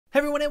Hey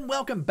everyone, and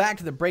welcome back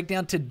to the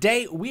breakdown.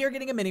 Today we are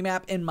getting a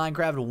minimap in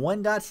Minecraft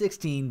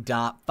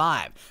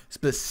 1.16.5.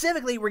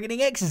 Specifically, we're getting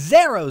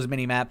Xaero's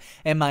minimap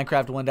in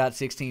Minecraft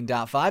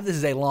 1.16.5. This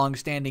is a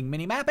long-standing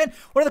minimap, and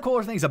one of the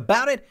cooler things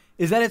about it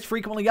is that it's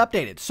frequently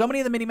updated. So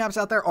many of the minimaps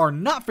out there are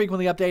not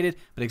frequently updated,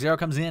 but Xaero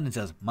comes in and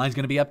says, mine's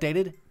going to be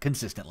updated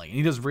consistently. And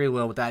he does really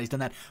well with that. He's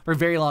done that for a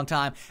very long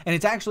time, and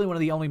it's actually one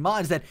of the only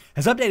mods that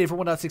has updated for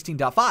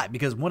 1.16.5,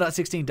 because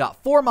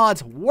 1.16.4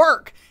 mods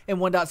work in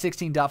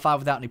 1.16.5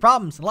 without any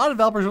problems. A lot of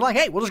developers are like,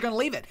 hey, we're just going to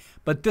leave it.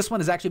 But this one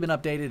has actually been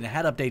updated and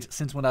had updates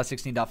since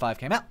 1.16.5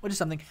 came out, which is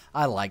something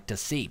I like to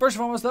see. First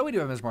and foremost, though, we do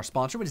have as our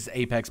sponsor, which is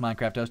Apex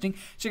Minecraft Hosting.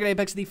 Check out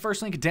Apex, the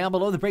first link down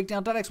below, the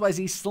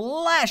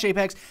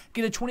breakdown.xyz/Apex.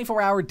 Get a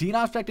 24-hour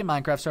DDoS Protected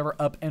Minecraft server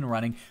up and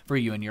running for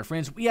you and your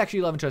friends. We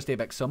actually love and trust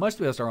Apex so much,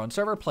 we host our own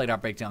server,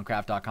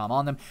 play.breakdowncraft.com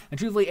on them. And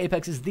truthfully,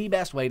 Apex is the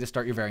best way to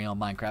start your very own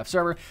Minecraft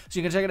server. So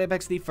you can check out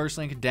Apex, the first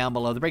link down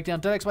below, the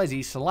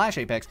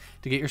breakdown.xyz/Apex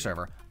to get your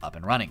server up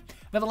and running.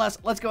 Nevertheless,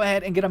 let's go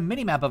ahead and get a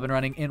minimap up and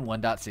running in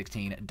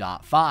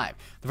 1.16.5.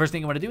 The first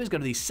thing you want to do is go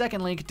to the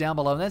second link down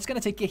below, and that's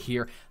going to take you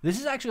here. This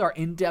is actually our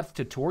in-depth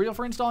tutorial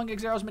for installing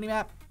Xaero's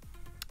minimap.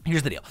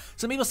 Here's the deal.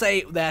 Some people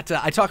say that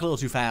I talk a little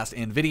too fast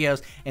in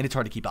videos and it's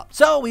hard to keep up.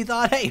 So we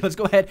thought, hey, let's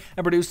go ahead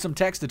and produce some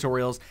text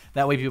tutorials.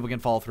 That way people can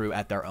follow through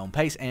at their own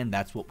pace, and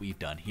that's what we've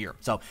done here.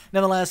 So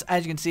nevertheless,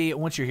 as you can see,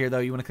 once you're here, though,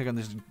 you want to click on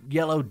this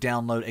yellow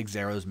download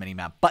Xaero's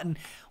minimap button.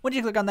 Once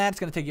you click on that, it's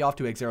going to take you off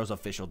to Xaero's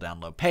official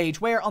download page,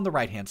 where on the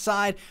right-hand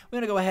side, we're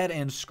going to go ahead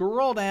and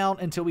scroll down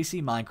until we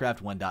see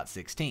Minecraft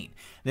 1.16.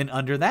 Then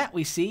under that,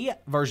 we see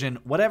version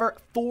whatever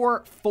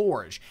for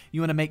Forge.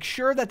 You want to make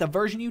sure that the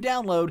version you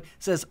download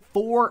says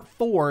for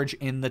Forge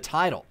in the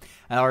title.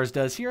 Ours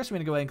does here, so we're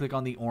going to go ahead and click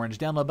on the orange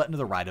download button to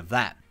the right of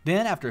that.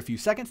 Then, after a few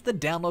seconds, the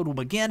download will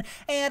begin,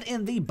 and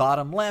in the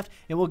bottom left,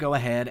 it will go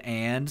ahead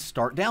and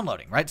start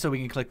downloading, right? So we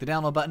can click the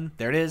download button.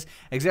 There it is,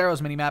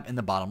 Xaero's minimap in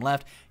the bottom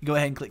left. You go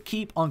ahead and click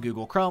Keep on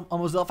Google Chrome.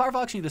 On Mozilla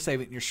Firefox, you need to save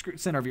it in your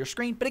center of your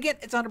screen, but again,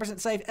 it's 100%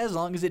 safe as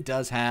long as it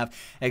does have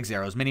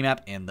Xaero's minimap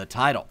in the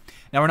title.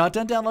 Now, we're not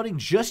done downloading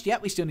just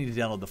yet. We still need to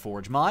download the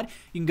Forge mod.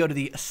 You can go to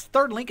the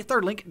third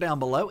link down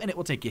below, and it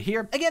will take you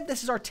here. Again,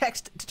 this is our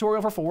text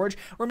tutorial for Forge.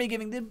 We're going to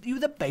be giving you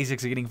the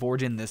basics of getting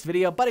Forge in this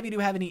video, but if you do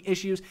have any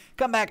issues,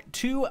 come back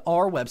to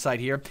our website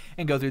here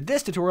and go through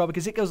this tutorial,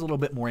 because it goes a little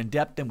bit more in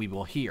depth than we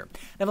will here.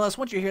 Nevertheless,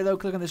 once you're here, though,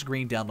 click on this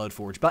green download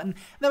Forge button, and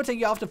that will take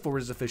you off to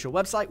Forge's official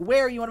website,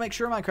 where you want to make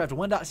sure Minecraft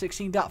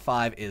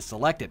 1.16.5 is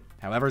selected.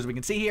 However, as we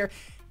can see here,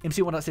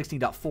 MC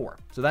 1.16.4.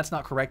 So that's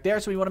not correct there,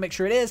 so we want to make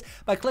sure it is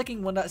by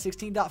clicking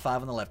 1.16.5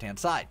 on the left-hand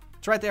side.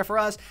 It's right there for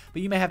us,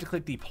 but you may have to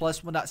click the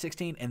plus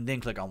 1.16 and then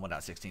click on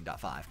 1.16.5.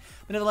 But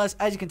nevertheless,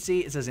 as you can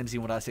see, it says MC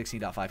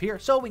 1.16.5 here,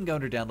 so we can go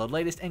under Download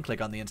Latest and click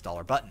on the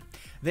Installer button.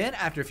 Then,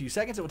 after a few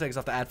seconds, it will take us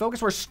off to Add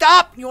Focus, where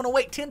stop! You want to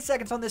wait 10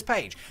 seconds on this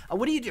page.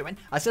 What are you doing?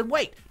 I said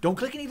wait. Don't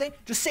click anything.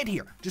 Just sit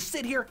here. Just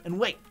sit here and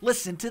wait.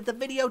 Listen to the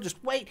video.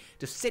 Just wait.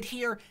 Just sit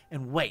here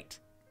and wait.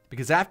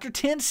 Because after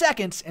 10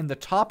 seconds, in the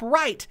top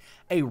right,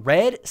 a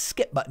red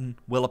skip button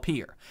will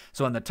appear.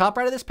 So in the top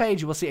right of this page,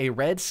 you will see a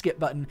red skip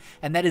button,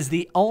 and that is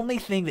the only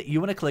thing that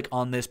you want to click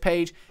on this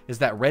page, is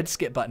that red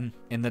skip button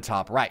in the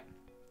top right.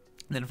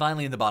 And then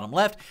finally, in the bottom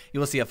left, you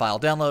will see a file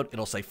download.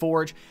 It'll say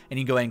Forge, and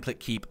you can go ahead and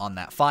click Keep on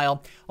that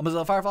file. On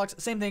Mozilla Firefox,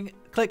 same thing.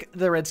 Click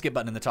the red skip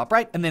button in the top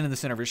right, and then in the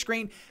center of your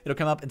screen, it'll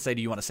come up and say,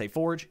 do you want to save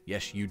Forge?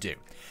 Yes, you do.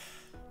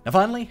 Now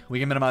finally,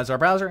 we can minimize our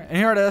browser, and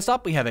here at our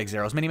desktop, we have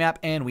Xaero's minimap,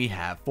 and we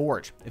have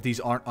Forge. If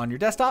these aren't on your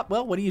desktop,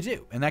 well, what do you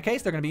do? In that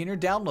case, they're going to be in your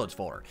downloads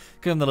folder.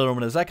 Click on the little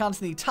Windows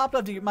icons in the top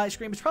left of my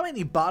screen. It's probably in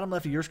the bottom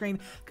left of your screen.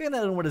 Click on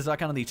that little Windows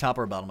icon on the top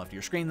or bottom left of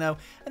your screen, though,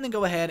 and then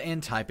go ahead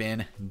and type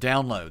in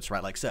downloads,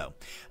 right like so.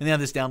 And then have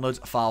this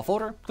downloads file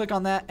folder. Click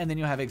on that, and then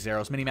you'll have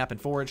Xaero's minimap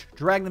and Forge.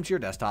 Drag them to your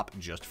desktop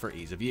just for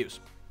ease of use.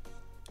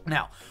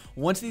 Now,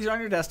 once these are on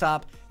your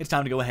desktop, it's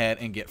time to go ahead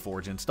and get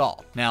Forge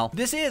installed. Now,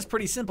 this is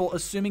pretty simple,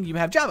 assuming you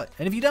have Java.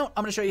 And if you don't,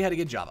 I'm going to show you how to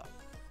get Java.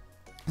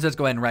 So let's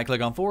go ahead and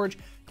right-click on Forge,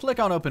 click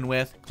on Open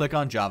With, click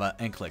on Java,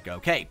 and click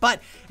OK.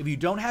 But if you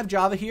don't have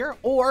Java here,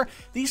 or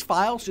these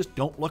files just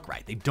don't look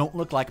right, they don't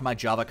look like my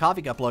Java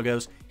coffee cup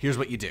logos, here's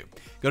what you do.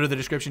 Go to the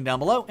description down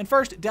below, and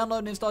first, download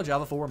and install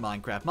Java for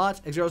Minecraft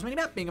mods. Xaero's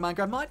minimap being a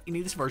Minecraft mod, you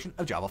need this version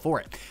of Java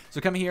for it. So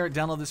come here,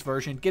 download this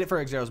version, get it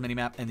for Xaero's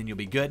minimap, and then you'll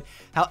be good.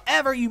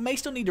 However, you may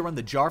still need to run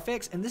the jar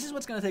fix, and this is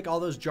what's going to take all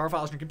those jar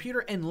files on your computer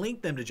and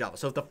link them to Java.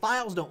 So if the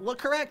files don't look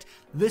correct,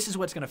 this is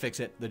what's going to fix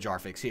it, the jar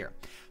fix here.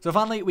 So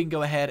finally, we can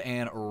go ahead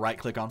and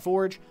right-click on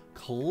Forge,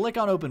 click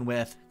on Open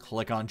With,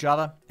 click on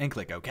Java, and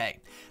click OK.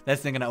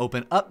 That's then going to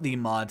open up the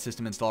mod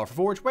system installer for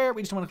Forge, where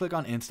we just want to click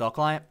on Install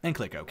Client and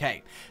click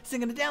OK. It's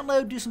then going to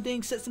download, do some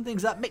things, set some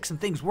things up, make some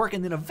things work,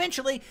 and then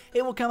eventually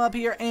it will come up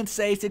here and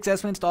say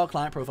successfully install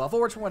client profile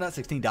Forge for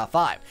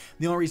 1.16.5.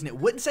 The only reason it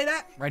wouldn't say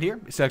that, right here,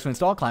 successfully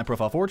install client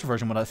profile Forge for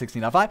version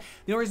 1.16.5.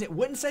 The only reason it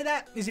wouldn't say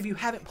that is if you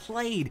haven't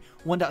played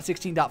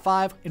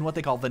 1.16.5 in what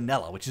they call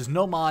vanilla, which is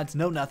no mods,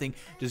 no nothing.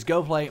 Just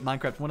go play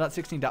Minecraft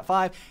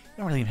 1.16.5. You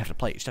don't really even have to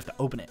play it, you just have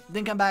to open it.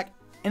 Then come back,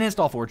 and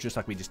install Forge just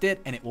like we just did,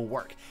 and it will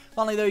work.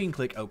 Finally though, you can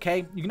click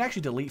OK. You can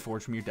actually delete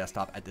Forge from your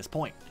desktop at this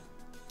point.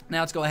 Now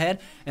let's go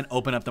ahead and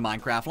open up the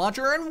Minecraft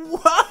launcher, and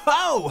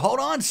whoa, hold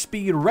on,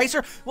 Speed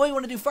Racer. What you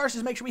want to do first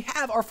is make sure we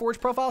have our Forge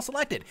profile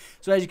selected.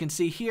 So as you can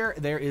see here,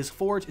 there is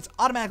Forge. It's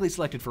automatically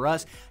selected for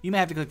us. You may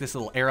have to click this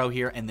little arrow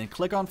here and then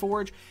click on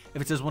Forge.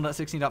 If it says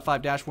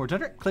 1.16.5-Forge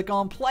under it, click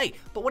on Play.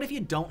 But what if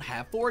you don't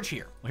have Forge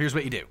here? Well, here's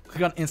what you do.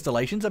 Click on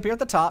Installations up here at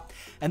the top,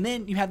 and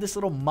then you have this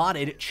little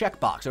modded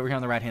checkbox over here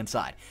on the right-hand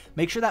side.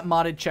 Make sure that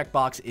modded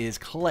checkbox is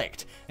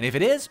clicked. And if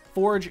it is,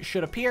 Forge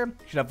should appear. You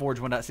should have Forge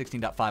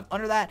 1.16.5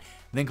 under that.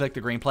 Then click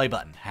the green play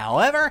button.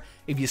 However,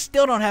 if you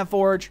still don't have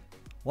Forge,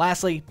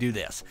 lastly, do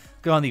this.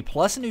 Go on the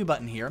plus new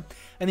button here,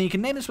 and then you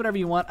can name this whatever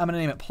you want. I'm going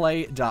to name it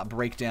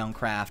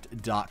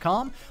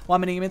play.breakdowncraft.com. Well,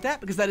 I'm going to name it that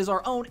because that is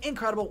our own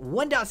incredible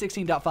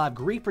 1.16.5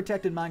 Greed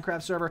Protected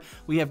Minecraft server.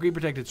 We have Greed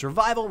Protected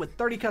Survival with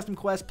 30 custom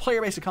quests,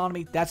 player-based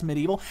economy, that's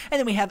medieval, and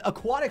then we have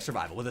Aquatic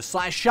Survival with a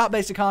size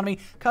shop-based economy,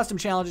 custom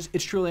challenges.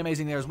 It's truly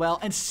amazing there as well.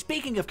 And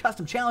speaking of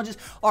custom challenges,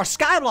 our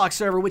Skyblock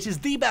server, which is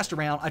the best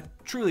around,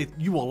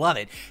 you will love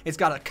it. It's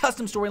got a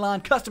custom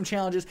storyline, custom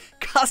challenges,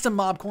 custom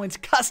mob coins,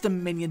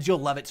 custom minions. You'll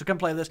love it. So come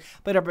play with us.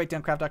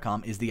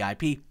 Play.breakdowncraft.com is the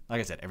IP. Like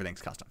I said,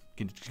 everything's custom.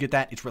 You can get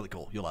that. It's really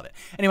cool. You'll love it.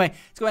 Anyway,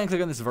 let's go ahead and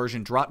click on this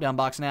version drop-down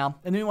box now.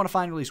 And then we want to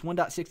find release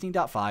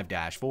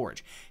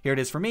 1.16.5-Forge. Here it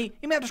is for me.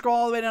 You may have to scroll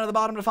all the way down to the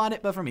bottom to find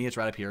it, but for me, it's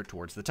right up here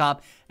towards the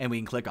top, and we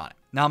can click on it.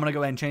 Now I'm going to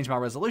go ahead and change my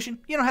resolution.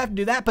 You don't have to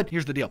do that, but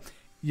here's the deal.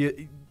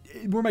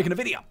 We're making a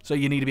video, so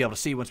you need to be able to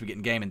see once we get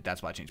in game, and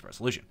that's why I changed the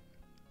resolution.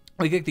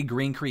 We click the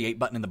green create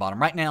button in the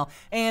bottom right now,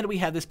 and we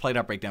have this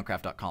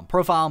play.breakdowncraft.com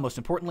profile. Most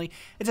importantly,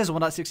 it says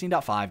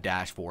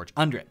 1.16.5-Forge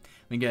under it.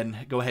 We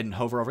can go ahead and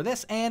hover over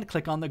this and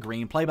click on the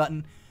green play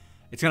button.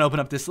 It's going to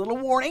open up this little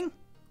warning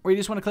where you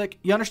just want to click,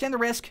 you understand the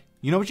risk,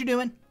 you know what you're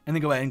doing, and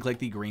then go ahead and click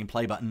the green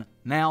play button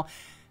now.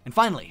 And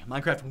finally,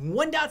 Minecraft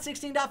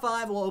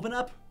 1.16.5 will open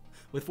up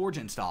with Forge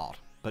installed,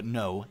 but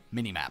no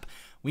minimap.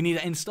 We need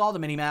to install the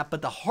minimap,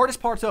 but the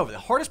hardest part's over. The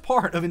hardest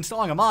part of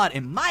installing a mod,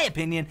 in my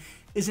opinion,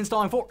 is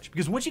installing Forge.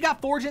 Because once you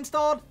got Forge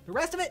installed, the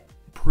rest of it,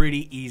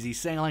 pretty easy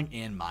sailing,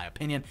 in my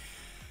opinion.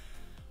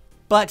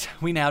 But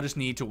we now just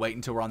need to wait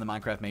until we're on the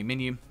Minecraft main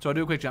menu. So I'll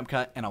do a quick jump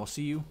cut, and I will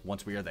see you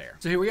once we are there.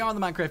 So here we are on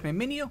the Minecraft main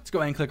menu. Let's go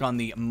ahead and click on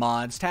the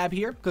Mods tab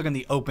here. Click on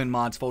the Open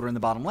Mods folder in the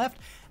bottom left,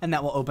 and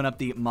that will open up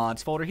the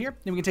Mods folder here.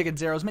 Then we can take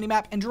Xaero's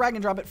minimap and drag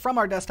and drop it from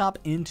our desktop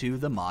into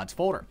the Mods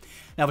folder.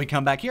 Now if we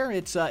come back here,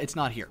 it's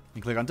not here.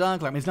 We click on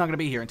Done. It's not going to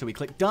be here until we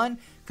click Done,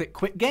 click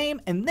Quit Game,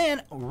 and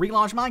then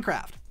relaunch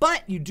Minecraft.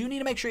 But you do need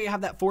to make sure you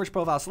have that Forge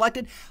profile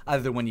selected,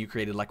 either the one you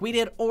created like we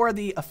did, or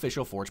the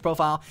official Forge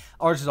profile.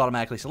 Ours is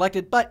automatically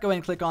selected, but go ahead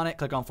and click on it,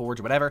 click on Forge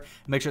or whatever,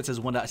 make sure it says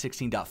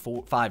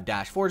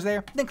 1.16.5-Forge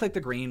there, then click the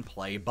green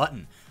play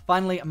button.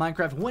 Finally,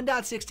 Minecraft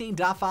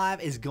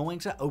 1.16.5 is going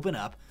to open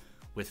up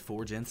with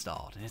Forge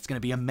installed, and it's going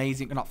to be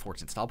amazing. Or not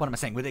Forge installed, what am I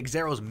saying? With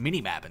Xaero's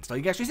minimap installed.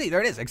 You can actually see, there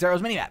it is,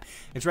 Xaero's minimap.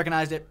 It's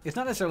recognized it. It's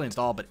not necessarily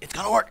installed, but it's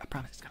going to work. I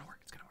promise it's going to work.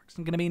 It's going to work. It's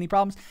not going to be any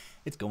problems.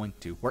 It's going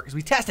to work because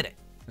we tested it.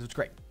 That's what's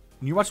great.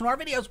 When you're watching our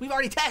videos, we've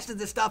already tested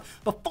this stuff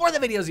before the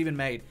video's even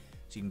made,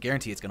 so you can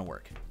guarantee it's going to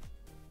work.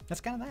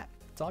 That's kind of that.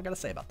 That's all I got to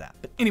say about that.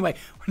 But anyway,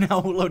 we're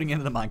now loading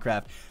into the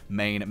Minecraft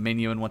main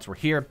menu, and once we're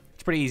here,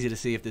 it's pretty easy to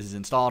see if this is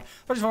installed.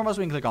 First and foremost,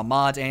 we can click on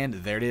Mods, and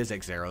there it is,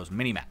 Xaero's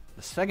minimap.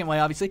 The second way,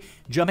 obviously,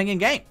 jumping in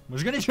game. We're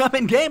just going to jump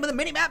in game with a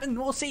minimap, and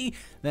we'll see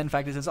that, in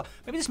fact, it's installed.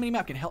 Maybe this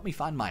minimap can help me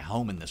find my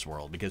home in this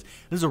world, because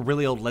this is a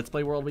really old Let's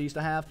Play world we used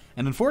to have,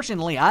 and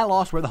unfortunately, I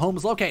lost where the home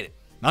was located.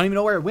 I don't even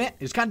know where it went.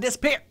 It just kind of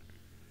disappeared.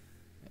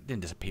 It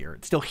didn't disappear.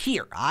 It's still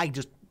here. I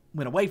just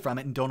went away from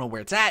it and don't know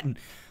where it's at, and,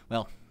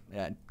 well,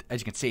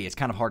 as you can see, it's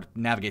kind of hard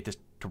to navigate this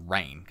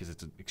terrain because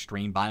it's an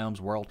extreme biomes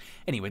world.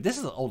 Anyway, this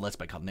is an old Let's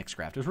Play called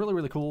Nixcraft. It was really,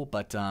 really cool,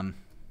 but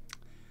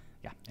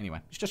yeah.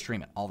 Anyway, just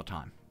stream it all the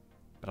time.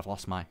 But I've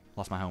lost my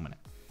home in it.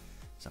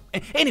 So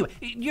anyway,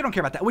 you don't care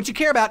about that. What you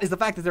care about is the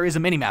fact that there is a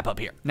minimap up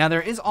here. Now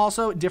there is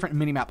also different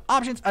minimap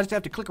options. I just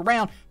have to click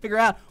around, figure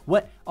out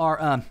what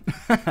are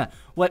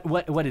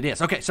what it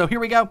is. Okay, so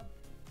here we go.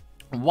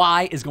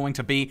 Y is going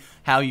to be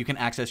how you can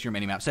access your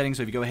minimap settings.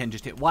 So if you go ahead and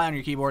just hit Y on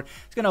your keyboard,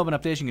 it's going to open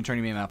up this. You can turn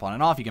your minimap on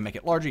and off. You can make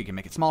it larger. You can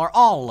make it smaller.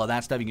 All of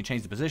that stuff. You can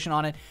change the position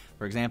on it.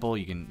 For example,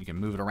 you can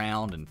move it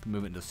around and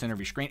move it into the center of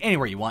your screen.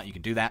 Anywhere you want, you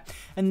can do that.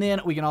 And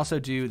then we can also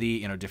do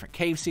the different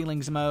cave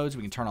ceilings modes.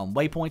 We can turn on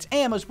waypoints,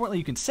 and most importantly,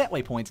 you can set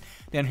waypoints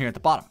down here at the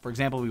bottom. For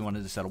example, we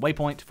wanted to set a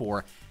waypoint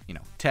for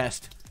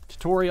test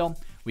tutorial.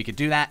 We could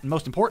do that. And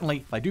most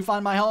importantly, if I do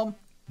find my home,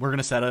 we're going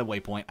to set a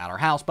waypoint at our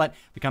house, but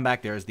if we come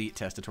back, there's the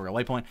test tutorial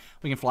waypoint.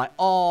 We can fly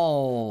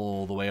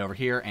all the way over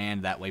here,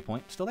 and that waypoint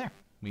is still there.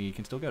 We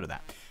can still go to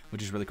that,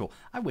 which is really cool.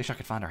 I wish I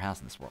could find our house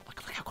in this world.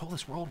 Look how cool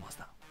this world was,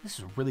 though. This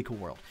is a really cool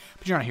world.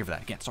 But you're not here for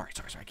that. Again, sorry.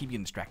 I keep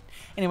getting distracted.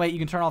 Anyway, you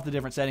can turn off the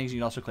different settings. You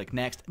can also click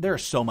Next.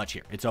 There's so much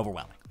here. It's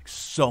overwhelming. Like,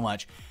 so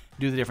much.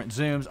 Do the different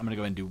zooms. I'm going to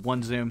go ahead and do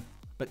one zoom.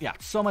 But yeah,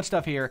 so much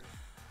stuff here.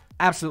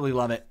 Absolutely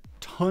love it.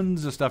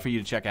 Tons of stuff for you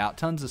to check out.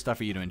 Tons of stuff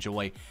for you to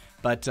enjoy.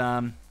 But,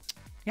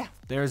 yeah,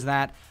 there's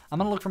that. I'm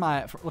gonna look for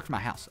my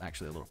house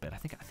actually a little bit. I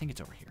think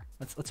it's over here.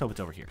 Let's hope it's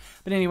over here.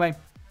 But anyway,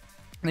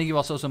 thank you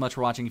all so much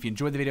for watching. If you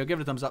enjoyed the video, give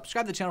it a thumbs up.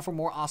 Subscribe to the channel for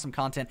more awesome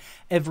content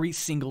every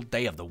single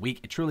day of the week.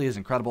 It truly is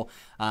incredible.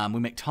 We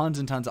make tons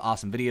and tons of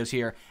awesome videos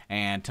here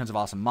and tons of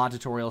awesome mod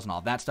tutorials and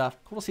all that stuff.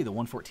 Cool to see the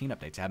 1.14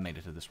 updates have made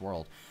it to this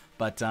world.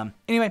 But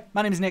anyway,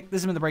 my name is Nick.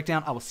 This has been The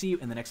Breakdown. I will see you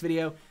in the next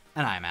video,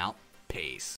 and I am out. Peace.